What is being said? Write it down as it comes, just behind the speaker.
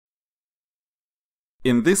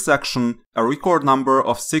In this section, a record number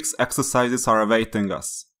of 6 exercises are awaiting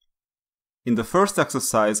us. In the first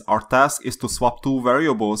exercise, our task is to swap two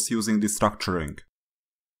variables using destructuring.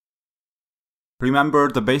 Remember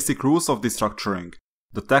the basic rules of destructuring.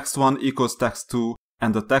 The text1 equals text2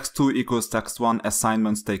 and the text2 equals text1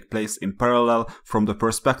 assignments take place in parallel from the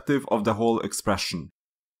perspective of the whole expression.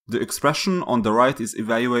 The expression on the right is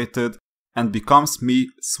evaluated and becomes me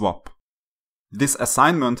swap. This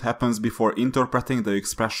assignment happens before interpreting the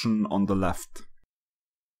expression on the left.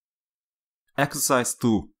 Exercise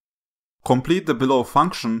 2. Complete the below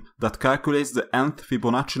function that calculates the nth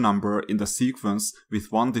Fibonacci number in the sequence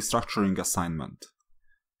with one destructuring assignment.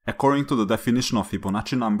 According to the definition of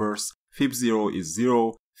Fibonacci numbers, Fib0 is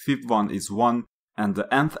 0, Fib1 is 1, and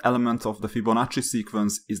the nth element of the Fibonacci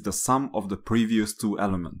sequence is the sum of the previous two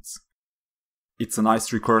elements. It's a nice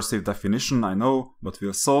recursive definition, I know, but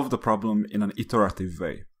we'll solve the problem in an iterative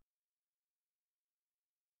way.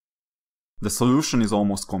 The solution is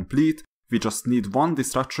almost complete, we just need one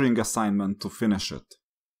destructuring assignment to finish it.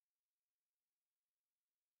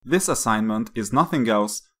 This assignment is nothing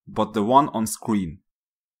else but the one on screen.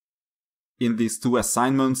 In these two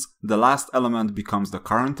assignments, the last element becomes the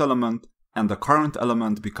current element, and the current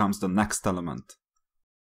element becomes the next element.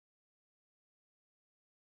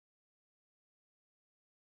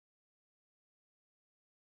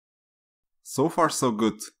 So far so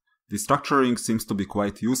good. Destructuring seems to be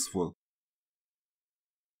quite useful.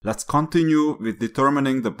 Let's continue with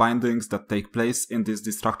determining the bindings that take place in this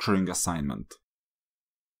destructuring assignment.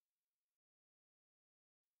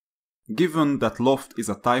 Given that loft is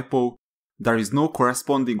a typo, there is no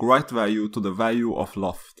corresponding right value to the value of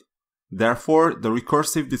loft. Therefore, the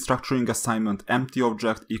recursive destructuring assignment empty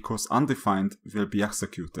object equals undefined will be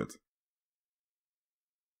executed.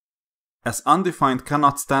 As undefined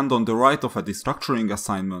cannot stand on the right of a destructuring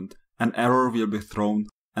assignment, an error will be thrown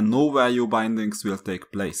and no value bindings will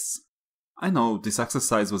take place. I know this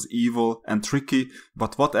exercise was evil and tricky,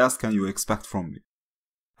 but what else can you expect from me?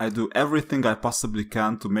 I do everything I possibly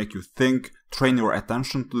can to make you think, train your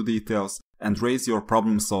attention to details, and raise your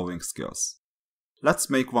problem-solving skills.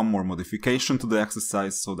 Let's make one more modification to the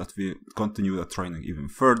exercise so that we continue the training even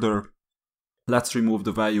further. Let's remove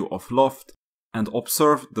the value of loft and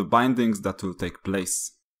observe the bindings that will take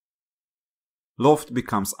place. Loft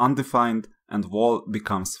becomes undefined and wall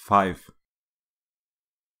becomes 5.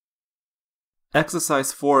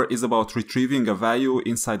 Exercise 4 is about retrieving a value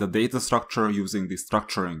inside a data structure using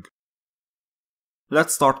destructuring.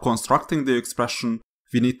 Let's start constructing the expression.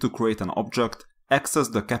 We need to create an object, access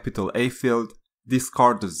the capital A field,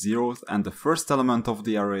 discard the 0th and the first element of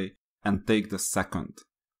the array, and take the second.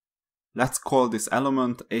 Let's call this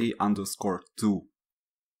element a_2.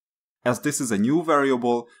 As this is a new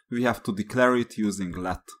variable, we have to declare it using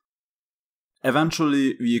let.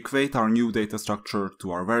 Eventually, we equate our new data structure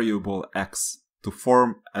to our variable x to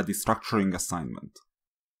form a destructuring assignment.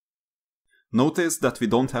 Notice that we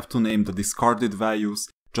don't have to name the discarded values,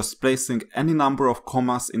 just placing any number of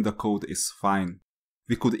commas in the code is fine.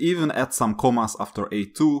 We could even add some commas after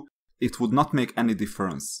a2, it would not make any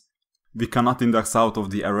difference. We cannot index out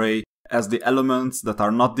of the array, as the elements that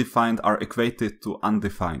are not defined are equated to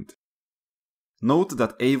undefined. Note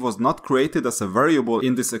that a was not created as a variable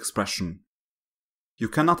in this expression. You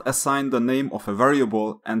cannot assign the name of a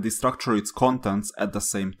variable and destructure its contents at the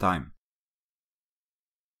same time.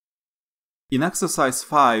 In exercise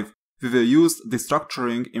 5, we will use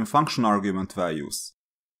destructuring in function argument values.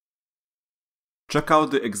 Check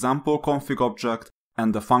out the example config object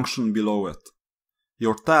and the function below it.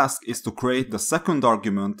 Your task is to create the second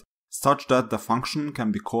argument such that the function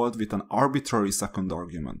can be called with an arbitrary second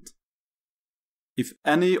argument. If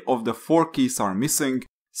any of the 4 keys are missing,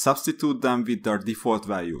 substitute them with their default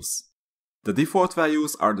values. The default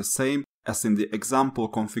values are the same as in the example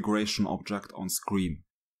configuration object on screen.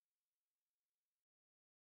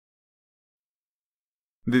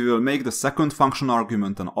 We will make the second function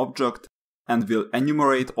argument an object and will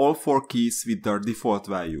enumerate all 4 keys with their default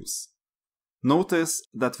values. Notice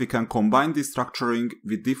that we can combine destructuring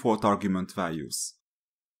with default argument values.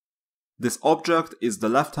 This object is the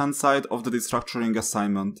left-hand side of the destructuring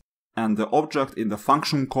assignment, and the object in the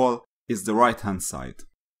function call is the right-hand side.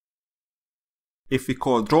 If we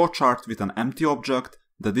call drawChart with an empty object,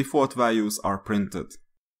 the default values are printed.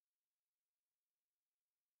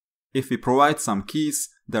 If we provide some keys,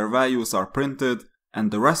 their values are printed,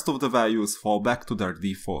 and the rest of the values fall back to their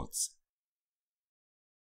defaults.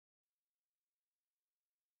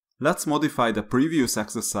 Let's modify the previous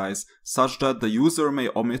exercise such that the user may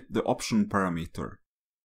omit the option parameter.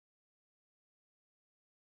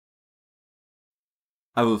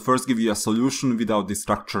 I will first give you a solution without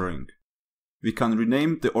destructuring. We can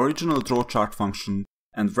rename the original drawChart function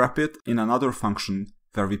and wrap it in another function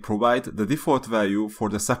where we provide the default value for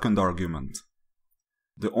the second argument.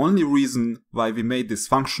 The only reason why we made this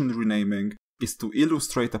function renaming is to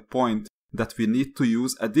illustrate a point that we need to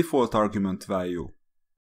use a default argument value.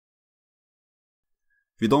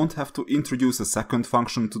 We don't have to introduce a second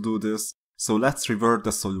function to do this, so let's revert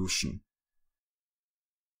the solution.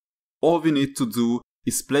 All we need to do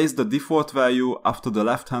is place the default value after the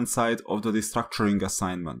left-hand side of the destructuring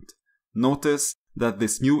assignment. Notice that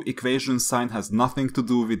this new equation sign has nothing to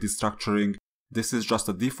do with destructuring, this is just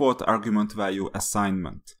a default argument value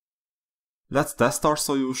assignment. Let's test our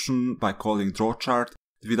solution by calling drawChart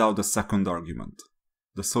without the second argument.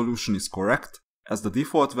 The solution is correct, as the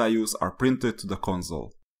default values are printed to the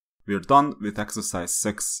console. We're done with exercise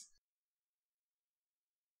 6.